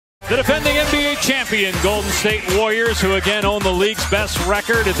The defending NBA champion Golden State Warriors, who again own the league's best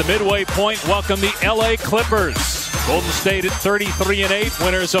record at the midway point, welcome the LA Clippers. Golden State at 33-8,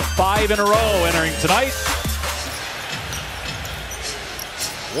 winners of 5 in a row entering tonight.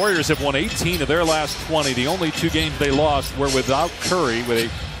 Warriors have won 18 of their last 20. The only 2 games they lost were without Curry, where they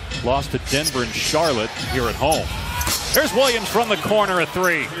lost to Denver and Charlotte here at home. There's Williams from the corner, a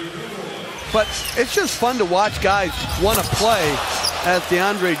 3. But it's just fun to watch guys want to play as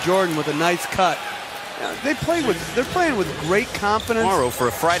DeAndre Jordan with a nice cut. They're playing with great confidence. Tomorrow for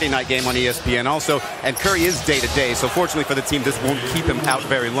a Friday night game on ESPN also, and Curry is day-to-day, so fortunately for the team, this won't keep him out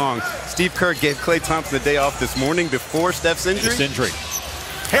very long. Steve Kerr gave Klay Thompson the day off this morning before Steph's injury.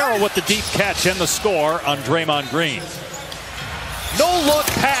 Harrell with the deep catch and the score on Draymond Green. No-look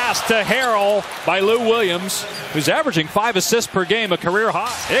pass to Harrell by Lou Williams, who's averaging 5 assists per game, a career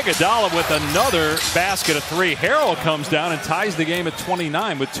high. Iguodala with another basket of 3. Harrell comes down and ties the game at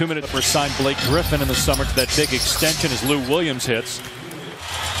 29 with 2 minutes. We're signed Blake Griffin in the summer to that big extension as Lou Williams hits.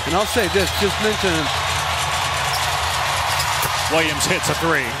 And I'll say this, just mention Williams hits a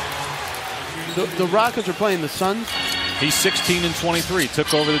 3. The Rockets are playing the Suns. He's 16-23.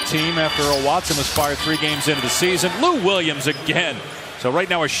 Took over the team after Earl Watson was fired 3 games into the season. Lou Williams again. So right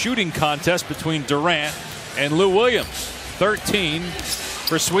now a shooting contest between Durant and Lou Williams. 13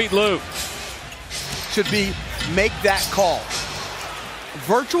 for Sweet Lou. Should be make that call.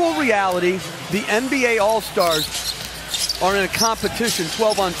 Virtual reality, the NBA All-Stars are in a competition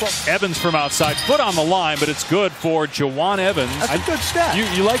 12-on-12. Evans from outside, foot on the line, but it's good for Jawan Evans. That's a good stat.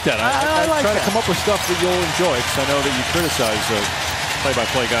 You like that? I like try that. to come up with stuff that you'll enjoy, because I know that you criticize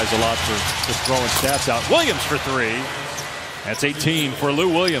play-by-play guys a lot for just throwing stats out. Williams for 3. That's 18 for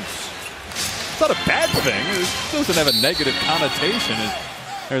Lou Williams. It's not a bad thing. It doesn't have a negative connotation.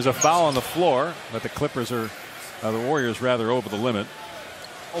 There's a foul on the floor, but the Clippers are, the Warriors rather, over the limit.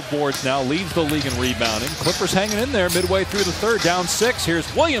 Boards now, leads the league in rebounding. Clippers hanging in there midway through the third, down 6.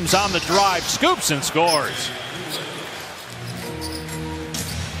 Here's Williams on the drive, scoops and scores.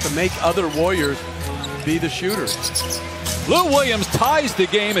 To make other Warriors be the shooters. Lou Williams ties the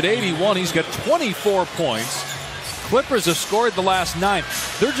game at 81. He's got 24 points. Clippers have scored the last 9.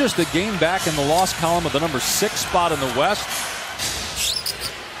 They're just a game back in the loss column of the number 6 spot in the West.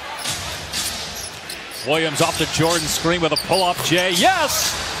 Williams off the Jordan screen with a pull-up J.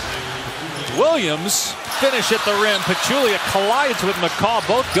 Yes! Williams finish at the rim. Pachulia collides with McCaw,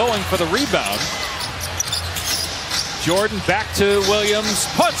 both going for the rebound. Jordan back to Williams,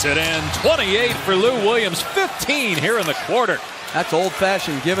 puts it in. 28 for Lou Williams, 15 here in the quarter. That's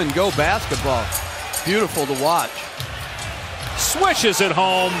old-fashioned give-and-go basketball. Beautiful to watch. Swishes it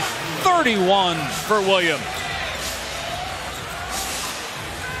home, 31 for Williams.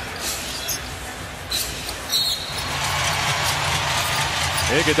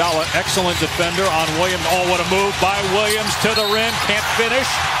 Iguodala, excellent defender on Williams. Oh, what a move by Williams to the rim. Can't finish,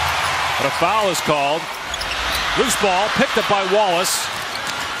 but a foul is called. Loose ball picked up by Wallace.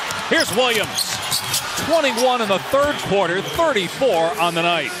 Here's Williams. 21 in the third quarter, 34 on the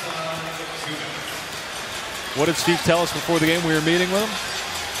night. What did Steve tell us before the game? We were meeting with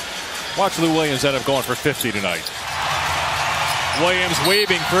him. Watch Lou Williams end up going for 50 tonight. Williams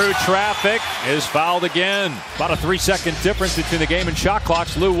weaving through traffic is fouled again. About a 3-second difference between the game and shot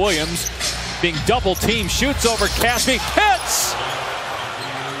clocks. Lou Williams being double teamed, shoots over Caspi, hits!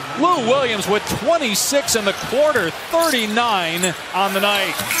 Lou Williams with 26 in the quarter, 39 on the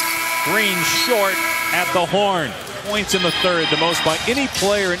night. Green short at the horn. Points in the third, the most by any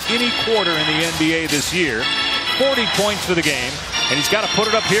player in any quarter in the NBA this year. 40 points for the game, and he's got to put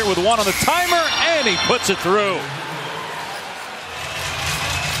it up here with 1 on the timer, and he puts it through.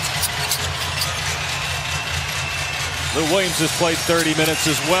 Lou Williams has played 30 minutes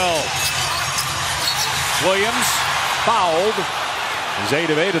as well. Williams fouled. He's 8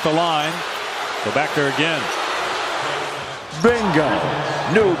 of 8 at the line. Go back there again. Bingo.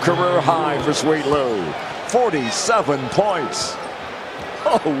 New career high for Sweet Lou. 47 points.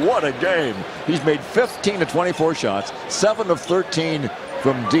 Oh, what a game. He's made 15 of 24 shots, 7 of 13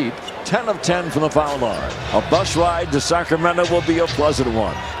 from deep, 10 of 10 from the foul line. A bus ride to Sacramento will be a pleasant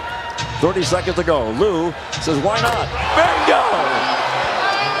one. 30 seconds to go. Lou says, why not? Bingo!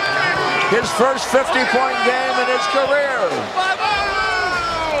 His first 50-point game in his career.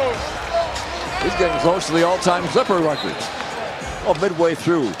 He's getting close to the all-time Clipper record. Well, midway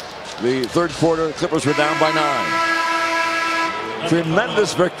through the third quarter, Clippers were down by 9.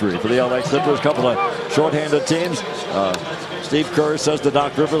 Tremendous victory for the LA Clippers. A couple of shorthanded teams. Steve Kerr says to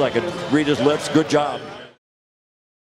Doc Rivers, I could read his lips, good job.